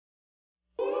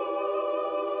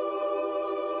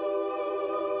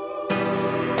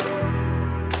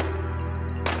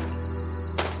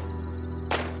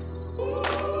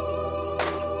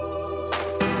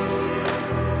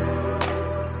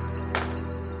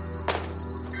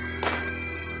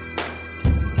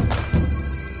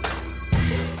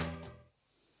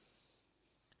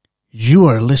You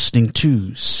are listening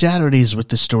to Saturdays with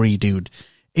the Story Dude,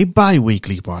 a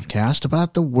bi-weekly podcast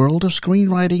about the world of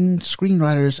screenwriting,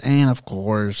 screenwriters, and, of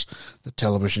course, the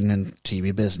television and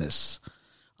TV business.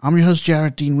 I'm your host,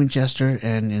 Jared Dean Winchester,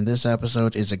 and in this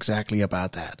episode is exactly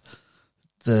about that.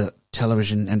 The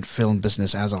television and film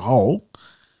business as a whole,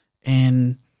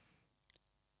 and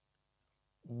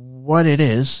what it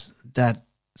is that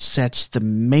sets the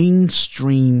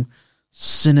mainstream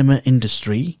cinema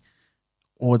industry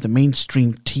or the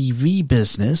mainstream TV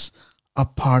business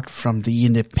apart from the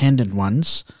independent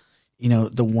ones,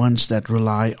 the ones that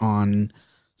rely on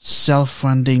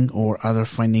self-funding or other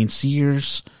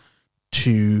financiers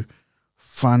to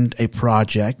fund a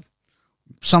project.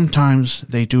 Sometimes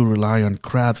they do rely on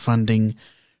crowdfunding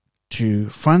to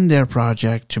fund their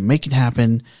project, to make it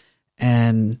happen,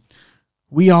 and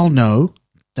we all know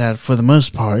that for the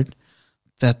most part,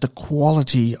 that the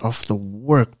quality of the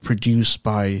work produced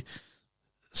by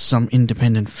some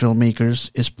independent filmmakers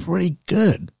is pretty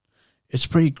good. It's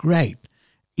pretty great,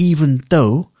 even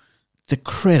though the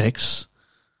critics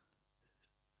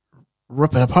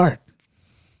rip it apart.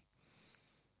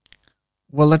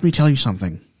 Well, let me tell you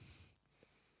something.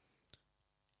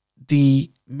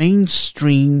 The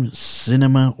mainstream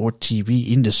cinema or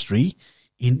TV industry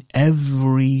in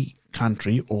every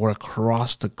country or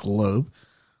across the globe,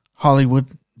 Hollywood,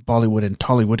 Bollywood, and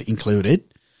Tollywood included,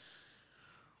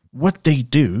 what they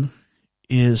do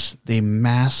is they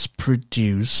mass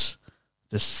produce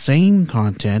the same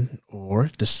content or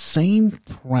the same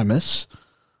premise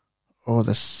or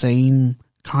the same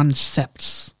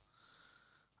concepts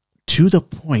to the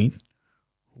point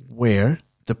where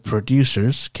the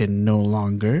producers can no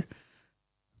longer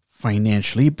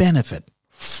financially benefit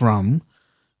from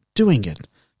doing it.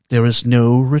 There is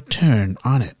no return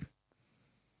on it.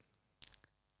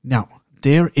 Now,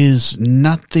 there is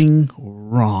nothing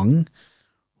wrong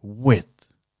with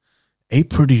a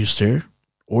producer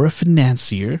or a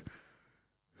financier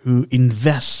who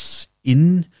invests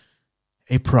in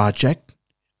a project,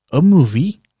 a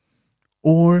movie,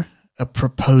 or a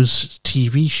proposed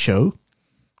TV show,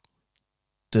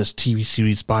 this TV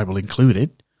series Bible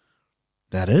included,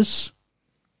 that is.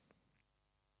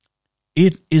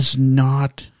 It is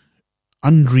not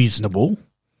unreasonable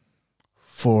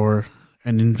for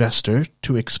an investor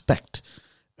to expect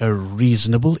a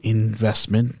reasonable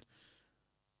investment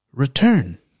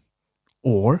return,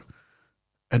 or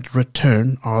a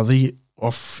return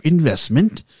of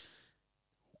investment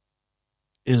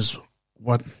is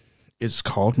what is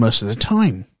called most of the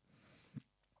time.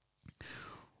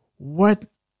 What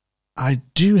I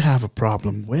do have a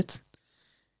problem with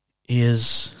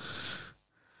is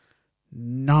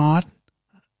not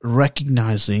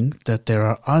recognizing that there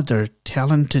are other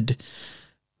talented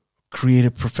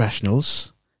creative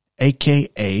professionals,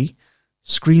 aka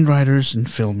screenwriters and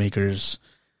filmmakers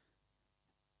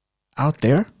out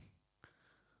there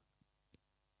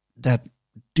that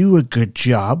do a good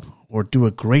job or do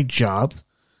a great job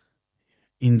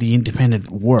in the independent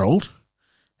world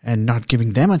and not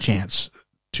giving them a chance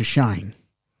to shine.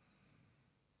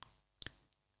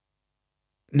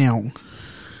 Now,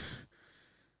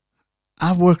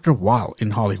 I've worked a while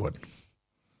in Hollywood.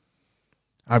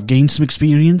 I've gained some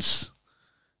experience,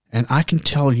 and I can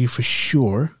tell you for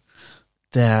sure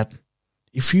that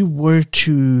if you were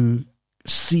to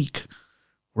seek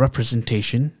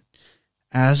representation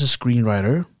as a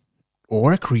screenwriter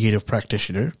or a creative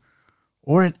practitioner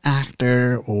or an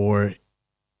actor or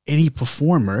any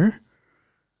performer,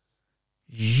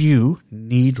 you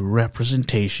need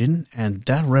representation, and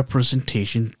that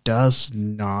representation does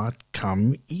not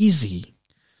come easy.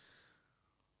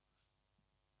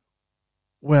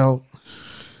 Well,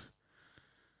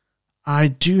 I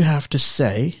do have to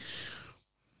say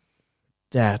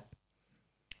that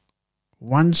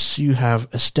once you have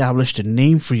established a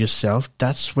name for yourself,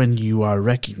 that's when you are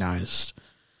recognized.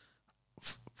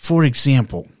 For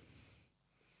example,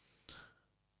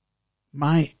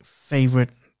 my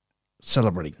favorite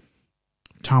celebrity,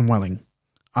 Tom Welling.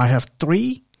 I have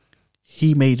 3.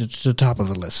 He made it to the top of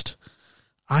the list.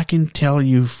 I can tell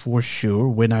you for sure,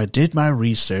 when I did my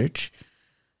research,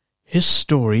 his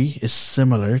story is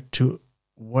similar to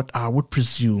what I would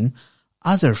presume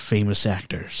other famous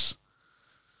actors.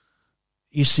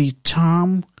 You see,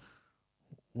 Tom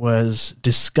was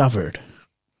discovered,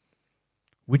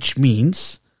 which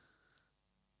means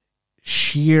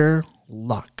sheer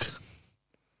luck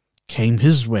came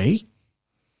his way,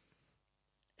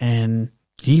 and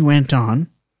he went on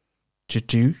to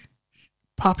do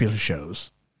popular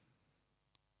shows.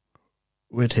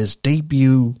 With his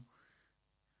debut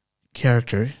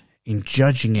character in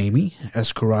Judging Amy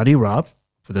as Karate Rob,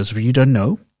 for those of you who don't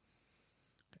know,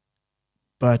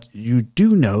 but you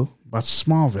do know about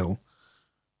Smallville,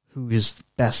 who is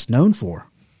best known for.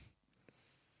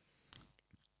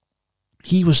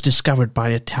 He was discovered by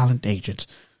a talent agent.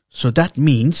 So that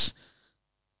means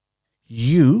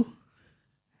you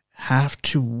have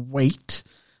to wait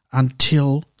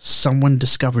until someone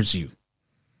discovers you,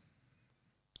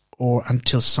 or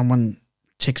until someone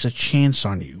takes a chance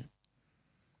on you.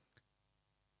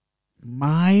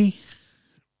 My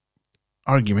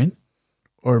argument,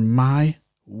 or my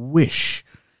wish,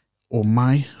 or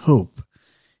my hope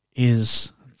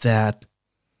is that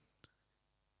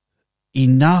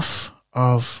enough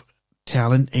of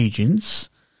talent agents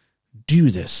do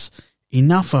this.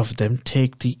 Enough of them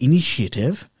take the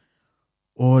initiative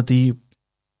or the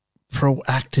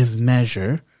proactive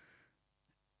measure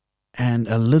and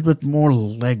a little bit more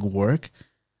legwork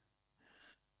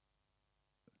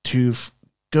to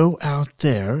go out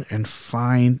there and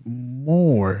find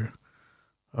more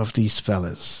of these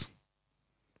fellas.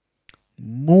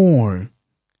 More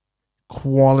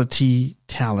quality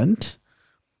talent,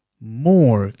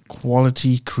 more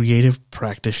quality creative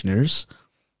practitioners,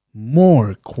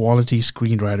 more quality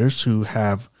screenwriters who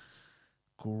have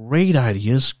great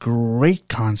ideas, great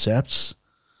concepts,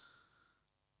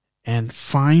 and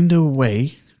find a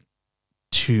way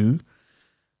to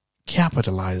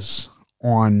capitalize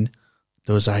on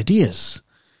those ideas.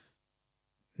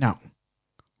 Now,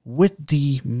 with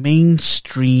the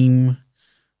mainstream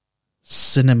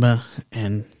cinema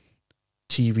and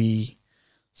TV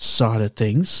side of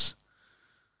things,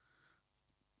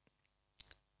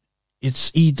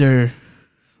 it's either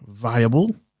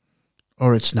viable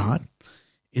or it's not.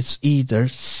 It's either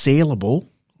saleable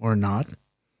or not.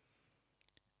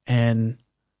 And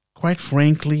quite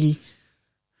frankly,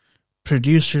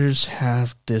 producers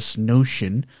have this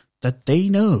notion that they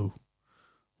know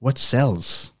what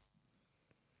sells.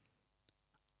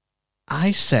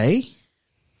 I say,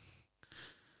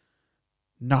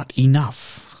 not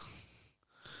enough.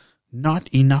 Not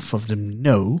enough of them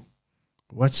know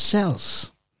what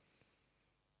sells.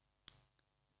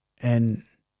 And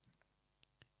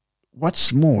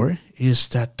what's more is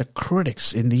that the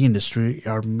critics in the industry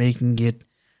are making it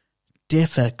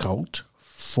difficult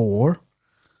for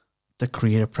the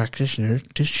creative practitioner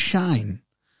to shine,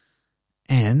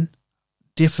 and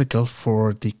difficult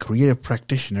for the creative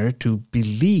practitioner to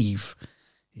believe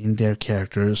in their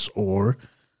characters or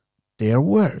their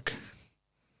work,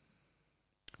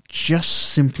 just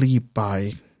simply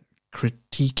by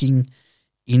critiquing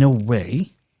in a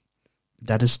way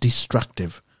that is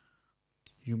destructive.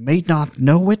 You may not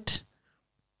know it,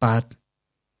 but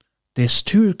there's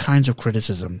two kinds of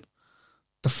criticism.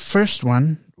 The first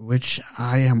one, which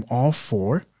I am all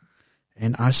for,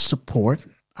 and I support,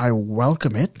 I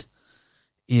welcome it,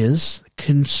 is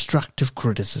constructive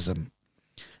criticism.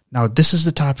 Now, this is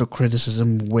the type of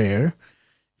criticism where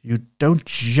you don't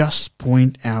just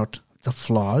point out the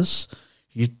flaws,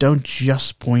 you don't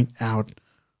just point out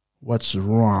what's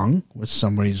wrong with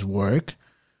somebody's work,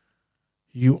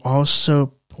 you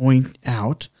also point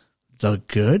out the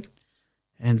good,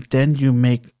 and then you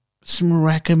make some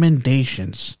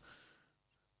recommendations,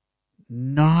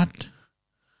 not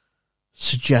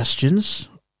suggestions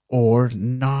or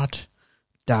not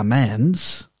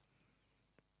demands,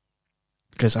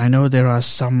 because I know there are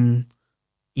some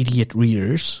idiot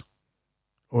readers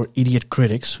or idiot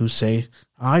critics who say,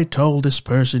 I told this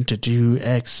person to do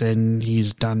X and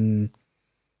he's done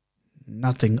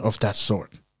nothing of that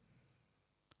sort.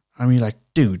 I mean, like,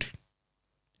 dude,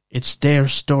 it's their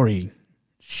story.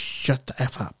 Shut the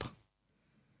F up.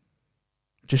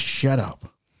 Just shut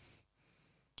up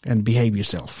and behave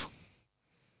yourself.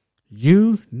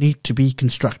 You need to be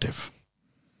constructive.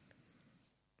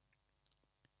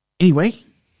 Anyway,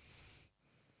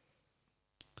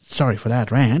 sorry for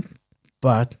that rant,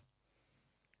 but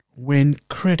when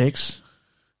critics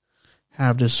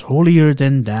have this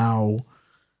holier-than-thou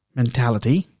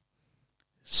mentality,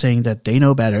 saying that they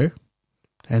know better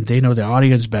and they know the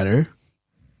audience better,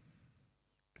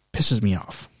 pisses me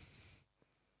off.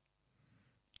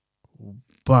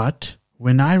 But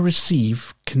when I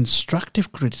receive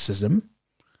constructive criticism,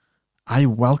 I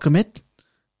welcome it,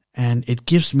 and it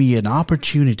gives me an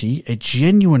opportunity, a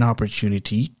genuine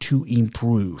opportunity to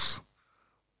improve.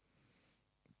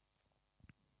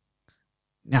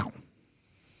 Now,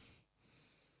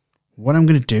 what I'm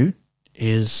going to do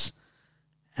is,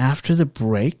 after the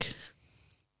break,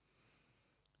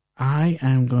 I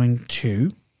am going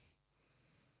to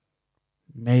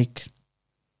make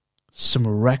some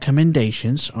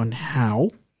recommendations on how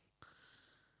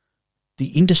the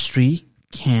industry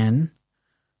can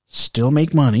still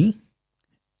make money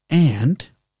and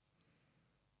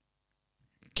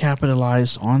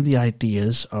capitalize on the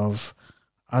ideas of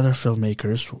other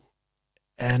filmmakers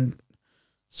and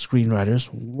screenwriters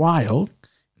while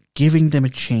giving them a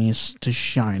chance to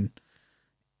shine.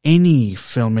 Any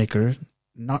filmmaker,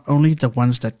 not only the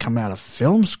ones that come out of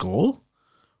film school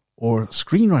or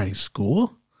screenwriting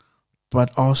school,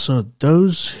 but also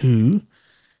those who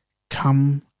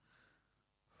come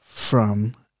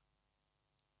from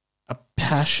a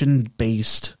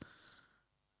passion-based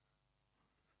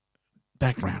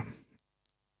background.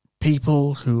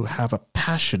 People who have a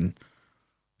passion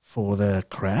for the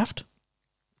craft.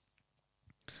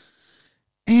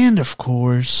 And of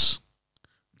course,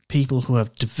 people who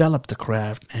have developed the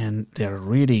craft and they're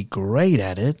really great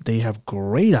at it. They have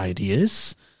great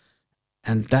ideas.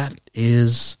 And that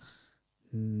is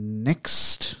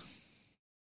next.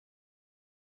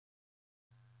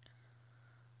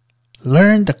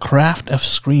 Learn the craft of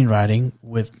screenwriting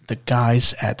with the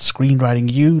guys at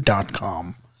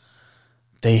screenwritingu.com.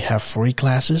 They have free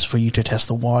classes for you to test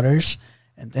the waters.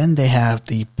 And then they have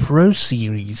the Pro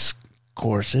Series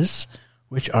courses,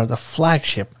 which are the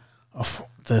flagship of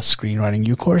the Screenwriting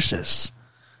U courses.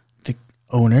 The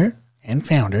owner and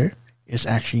founder is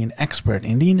actually an expert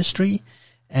in the industry,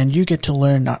 and you get to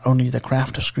learn not only the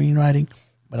craft of screenwriting,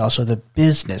 but also the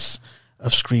business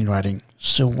of screenwriting.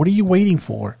 So what are you waiting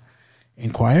for?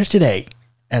 Inquire today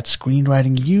at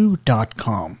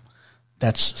screenwritingu.com.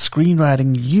 That's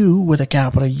screenwritingu with a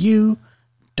capital U.com.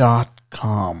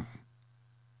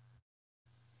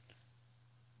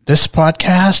 This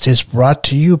podcast is brought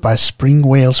to you by Spring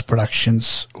Wales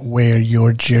Productions, where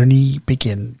your journey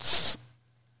begins.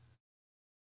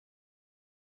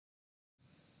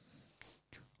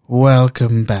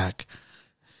 Welcome back.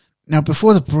 Now,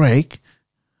 before the break,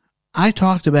 I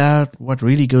talked about what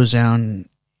really goes on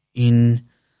in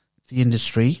the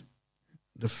industry,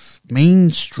 the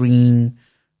mainstream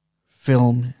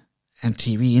film and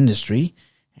TV industry,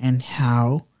 and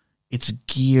how it's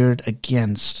geared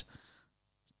against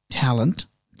talent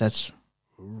that's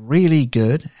really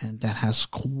good and that has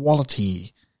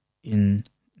quality in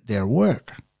their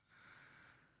work.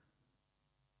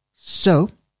 So,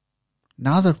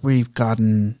 now that we've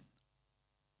gotten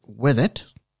with it,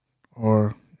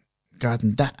 or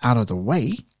gotten that out of the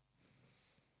way,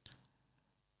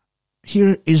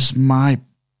 here is my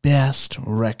best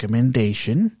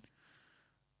recommendation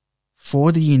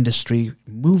for the industry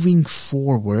moving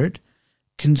forward,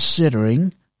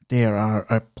 considering there are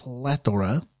a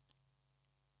plethora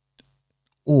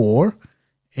or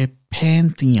a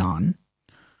pantheon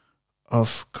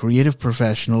of creative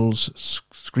professionals,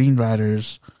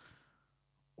 screenwriters,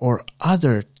 or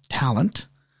other talent,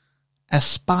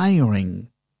 aspiring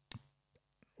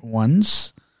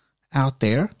ones out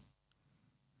there.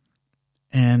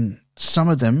 And some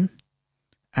of them,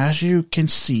 as you can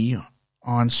see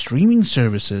on streaming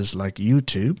services like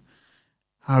YouTube,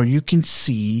 how you can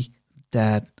see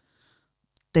that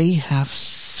they have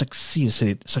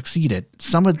succeeded.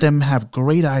 Some of them have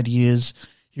great ideas.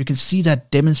 You can see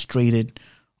that demonstrated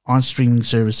on streaming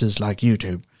services like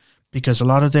YouTube, because a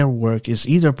lot of their work is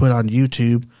either put on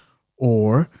YouTube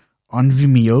or on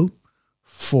Vimeo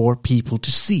for people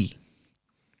to see.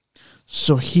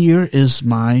 So here is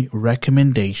my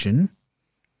recommendation,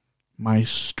 my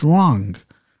strong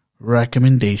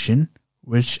recommendation,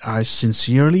 which I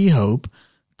sincerely hope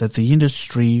that the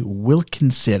industry will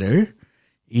consider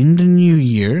in the new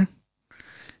year,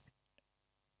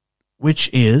 which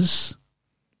is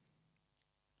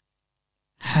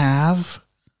have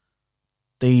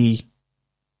the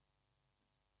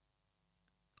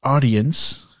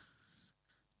audience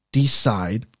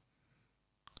decide,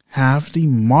 have the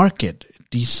market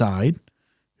decide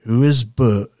who is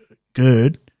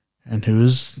good and who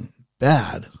is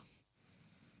bad.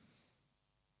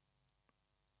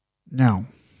 Now,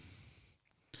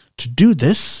 to do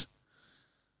this,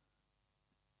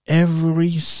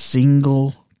 every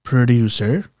single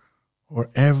producer or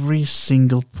every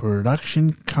single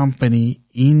production company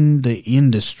in the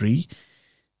industry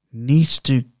needs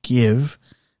to give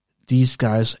these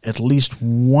guys at least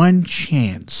one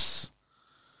chance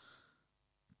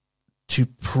to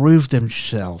prove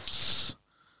themselves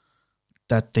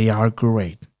that they are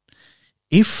great.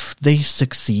 If they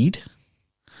succeed,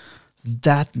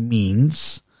 that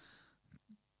means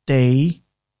they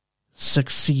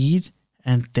succeed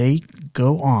and they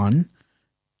go on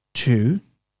to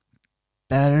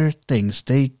better things.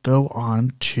 They go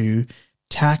on to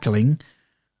tackling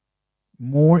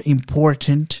more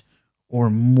important or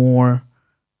more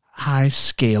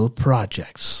high-scale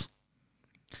projects,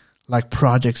 like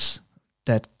projects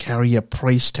that carry a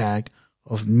price tag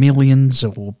of millions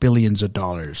or billions of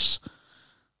dollars.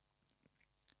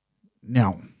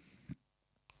 Now,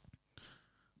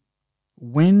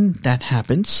 when that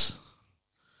happens,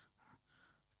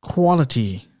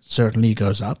 quality certainly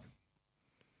goes up.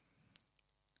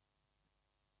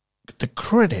 The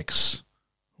critics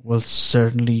will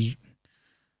certainly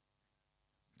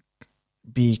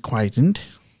be quietened.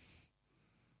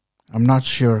 I'm not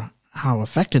sure how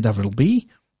effective that will be,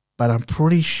 but I'm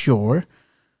pretty sure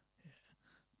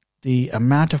the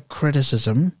amount of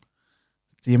criticism,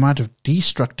 the amount of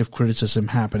destructive criticism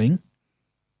happening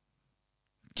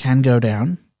can go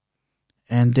down,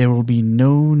 and there will be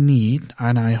no need,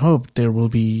 and I hope there will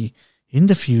be in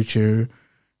the future,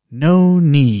 no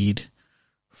need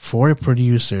for a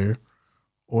producer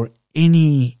or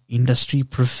any industry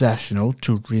professional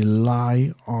to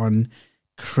rely on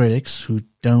critics who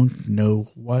don't know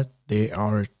what they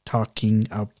are talking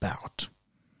about.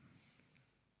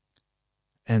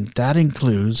 And that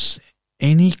includes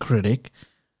any critic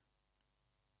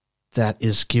that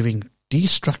is giving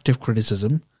destructive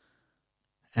criticism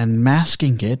and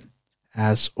masking it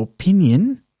as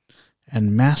opinion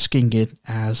and masking it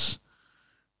as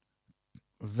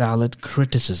valid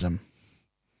criticism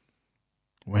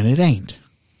when it ain't.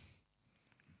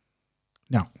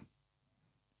 Now,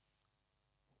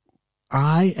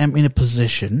 I am in a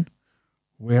position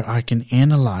where I can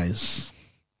analyze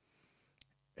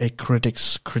a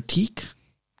critic's critique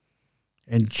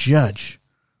and judge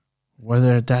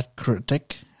whether that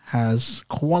critic has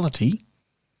quality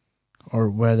or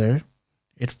whether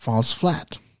it falls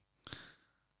flat.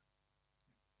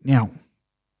 Now,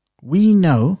 we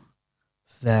know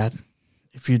that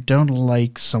if you don't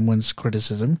like someone's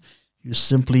criticism, you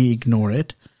simply ignore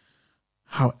it.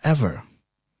 However,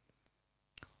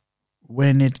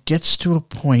 when it gets to a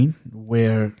point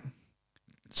where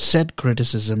said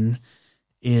criticism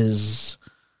is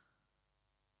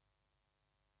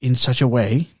in such a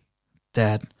way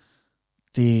that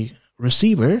the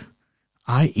receiver,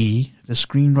 i.e. the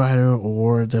screenwriter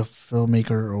or the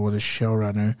filmmaker or the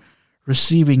showrunner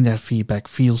receiving that feedback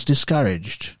feels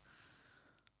discouraged,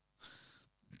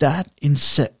 that in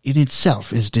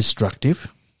itself is destructive.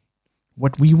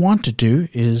 What we want to do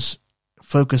is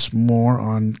focus more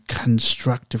on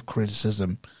constructive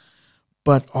criticism.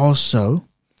 But also,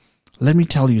 let me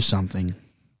tell you something.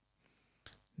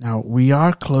 Now, we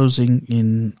are closing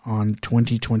in on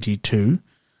 2022,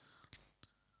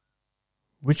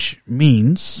 which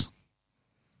means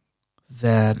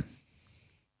that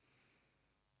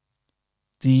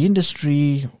the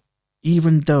industry,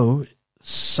 even though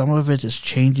some of it is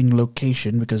changing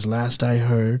location, because last I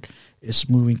heard it's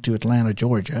moving to Atlanta,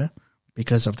 Georgia,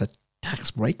 because of the tax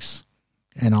breaks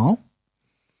and all.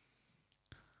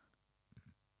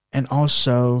 And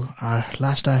also,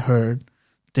 last I heard,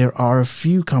 there are a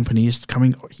few companies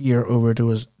coming here over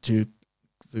to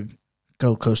the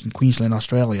Gold Coast in Queensland,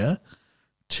 Australia,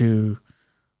 to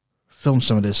film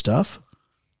some of this stuff.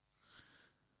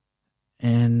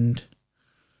 And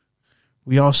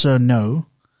we also know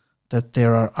that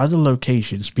there are other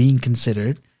locations being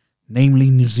considered, namely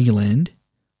New Zealand,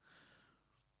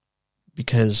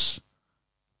 because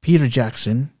Peter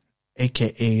Jackson,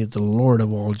 aka the Lord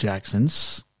of all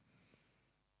Jacksons,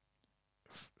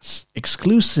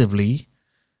 exclusively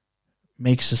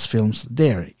makes his films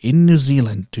there in New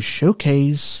Zealand to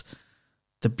showcase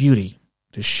the beauty,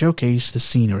 to showcase the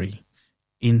scenery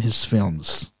in his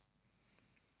films.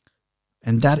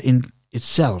 And that in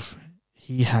itself,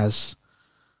 he has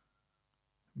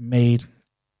made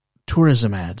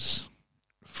tourism ads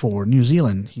for New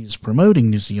Zealand. He's promoting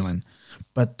New Zealand.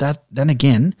 But then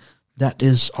again, that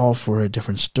is all for a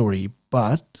different story.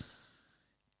 But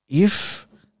if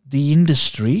the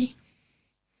industry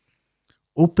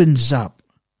opens up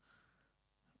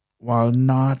while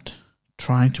not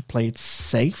trying to play it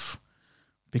safe,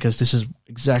 because this is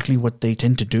exactly what they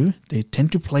tend to do. They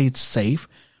tend to play it safe.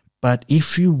 But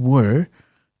if you were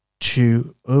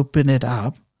to open it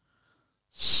up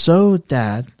so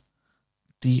that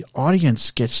the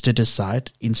audience gets to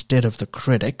decide instead of the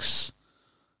critics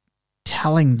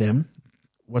telling them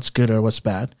what's good or what's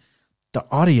bad, the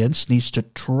audience needs to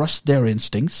trust their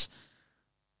instincts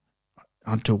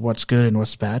onto what's good and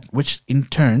what's bad, which in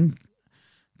turn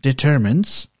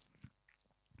determines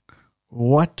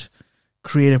what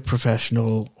creative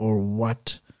professional or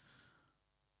what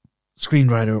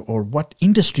screenwriter or what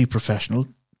industry professional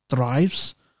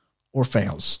thrives or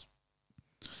fails.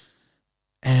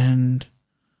 And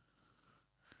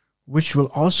which will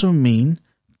also mean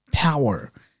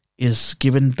power is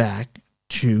given back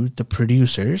to the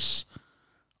producers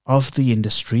of the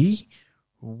industry,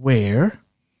 where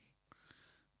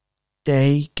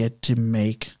they get to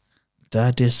make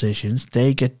the decisions.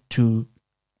 They get to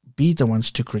be the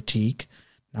ones to critique.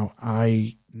 Now,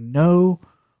 I know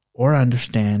or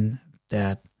understand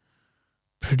that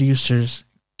producers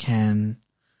can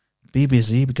be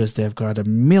busy because they've got a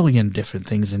million different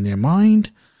things in their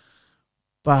mind,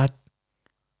 but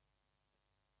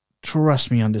trust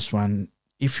me on this one.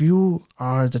 If you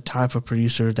are the type of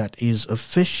producer that is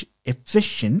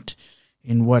efficient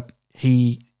in what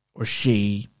he or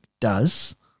she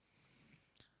does,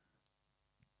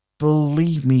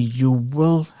 believe me, you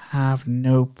will have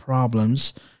no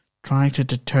problems trying to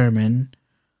determine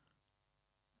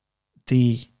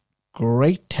the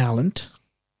great talent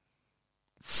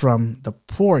from the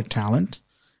poor talent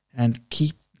and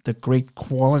keep the great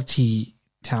quality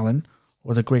talent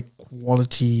or the great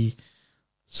quality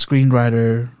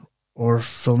screenwriter or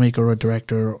filmmaker or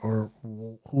director or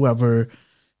whoever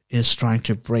is trying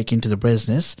to break into the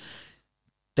business.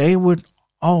 They would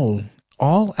all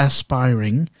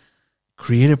aspiring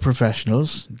creative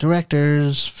professionals,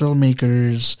 directors,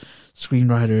 filmmakers,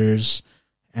 screenwriters,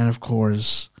 and of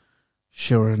course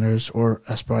showrunners or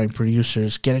aspiring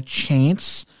producers get a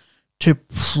chance to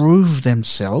prove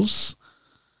themselves.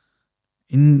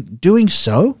 In doing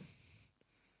so,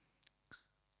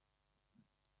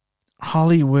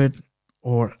 Hollywood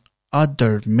or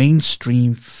other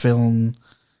mainstream film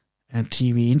and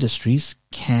TV industries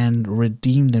can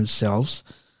redeem themselves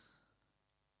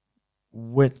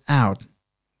without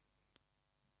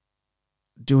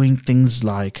doing things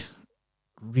like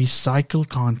recycle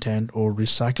content or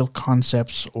recycle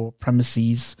concepts or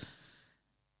premises.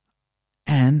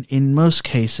 And in most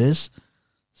cases,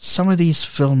 some of these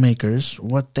filmmakers,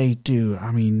 what they do,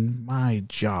 I mean, my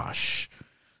Josh,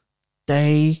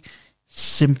 they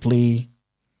simply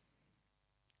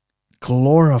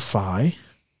glorify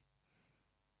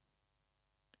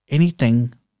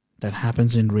anything that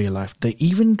happens in real life. They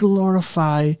even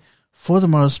glorify, for the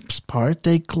most part,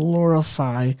 they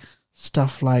glorify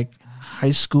stuff like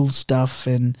high school stuff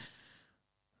and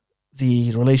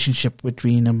the relationship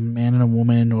between a man and a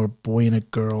woman or a boy and a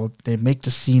girl. They make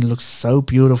the scene look so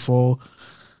beautiful,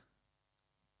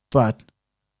 but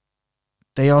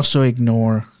they also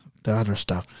ignore the other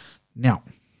stuff. Now,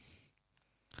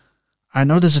 I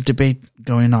know there's a debate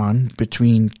going on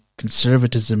between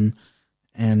conservatism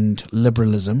and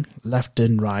liberalism, left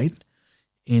and right,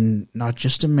 in not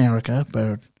just America,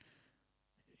 but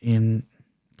in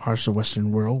parts of the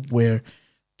Western world, where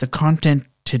the content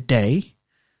today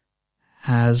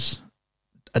has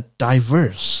a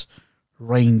diverse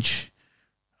range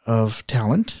of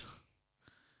talent,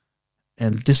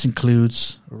 and this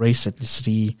includes race,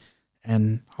 ethnicity,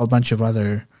 and a whole bunch of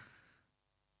other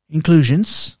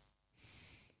inclusions,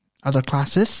 other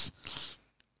classes.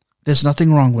 There's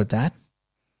nothing wrong with that.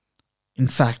 In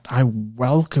fact, I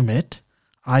welcome it.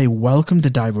 I welcome the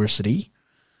diversity,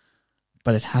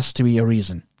 but it has to be a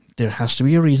reason. There has to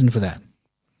be a reason for that.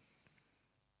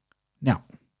 Now,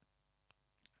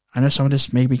 I know some of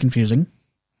this may be confusing,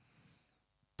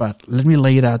 but let me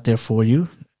lay it out there for you.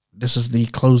 This is the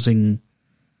closing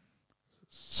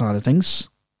side of things.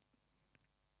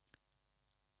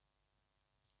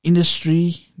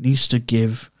 Industry needs to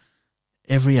give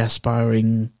every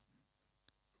aspiring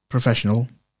professional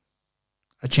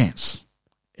a chance.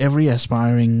 Every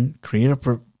aspiring creative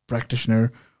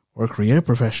practitioner or creative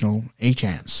professional a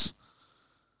chance.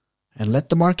 And let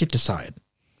the market decide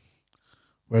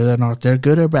whether or not they're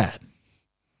good or bad.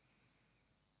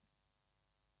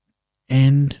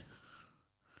 And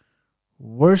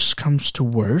worst comes to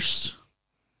worst,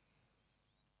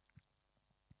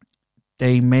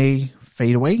 they may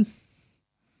fade away.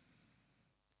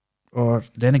 Or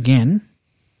then again,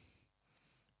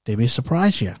 they may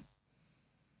surprise you,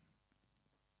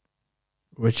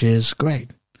 which is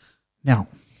great. Now,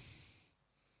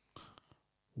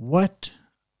 what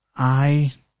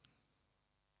I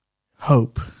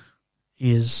hope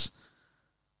is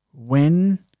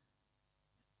when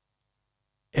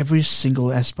every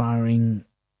single aspiring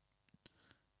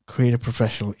creative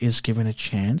professional is given a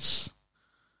chance,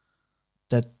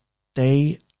 that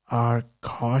they are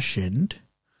cautioned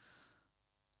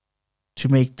to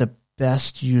make the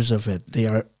best use of it. They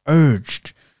are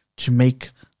urged to make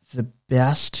the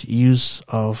best use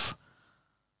of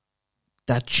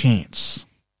that chance.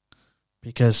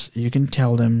 Because you can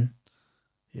tell them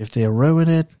if they ruin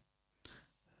it,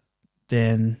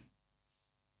 then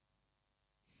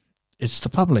it's the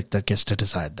public that gets to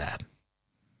decide that.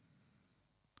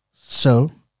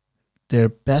 So, their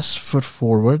best foot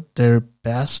forward, their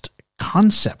best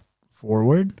concept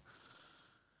forward,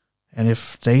 and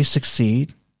if they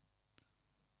succeed,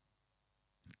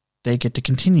 they get to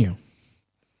continue.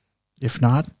 If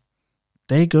not,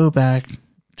 they go back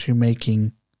to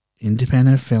making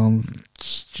independent films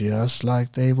just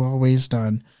like they've always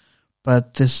done,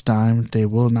 but this time they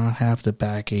will not have the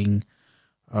backing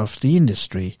of the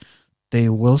industry. They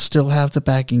will still have the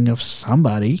backing of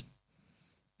somebody,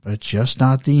 but just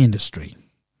not the industry.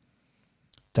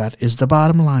 That is the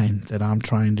bottom line that I'm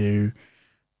trying to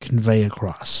convey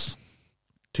across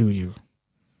to you.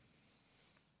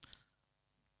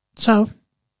 So,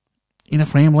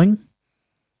 enough rambling.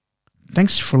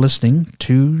 Thanks for listening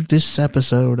to this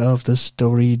episode of The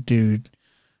Story Dude,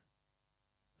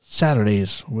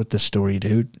 Saturdays with The Story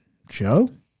Dude show.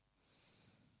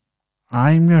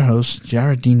 I'm your host,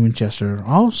 Jared Dean Winchester,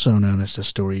 also known as The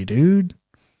Story Dude.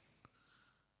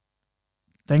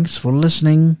 Thanks for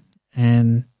listening,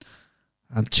 and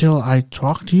until I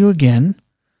talk to you again,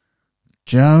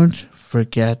 don't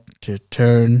forget to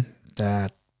turn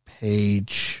that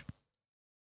page.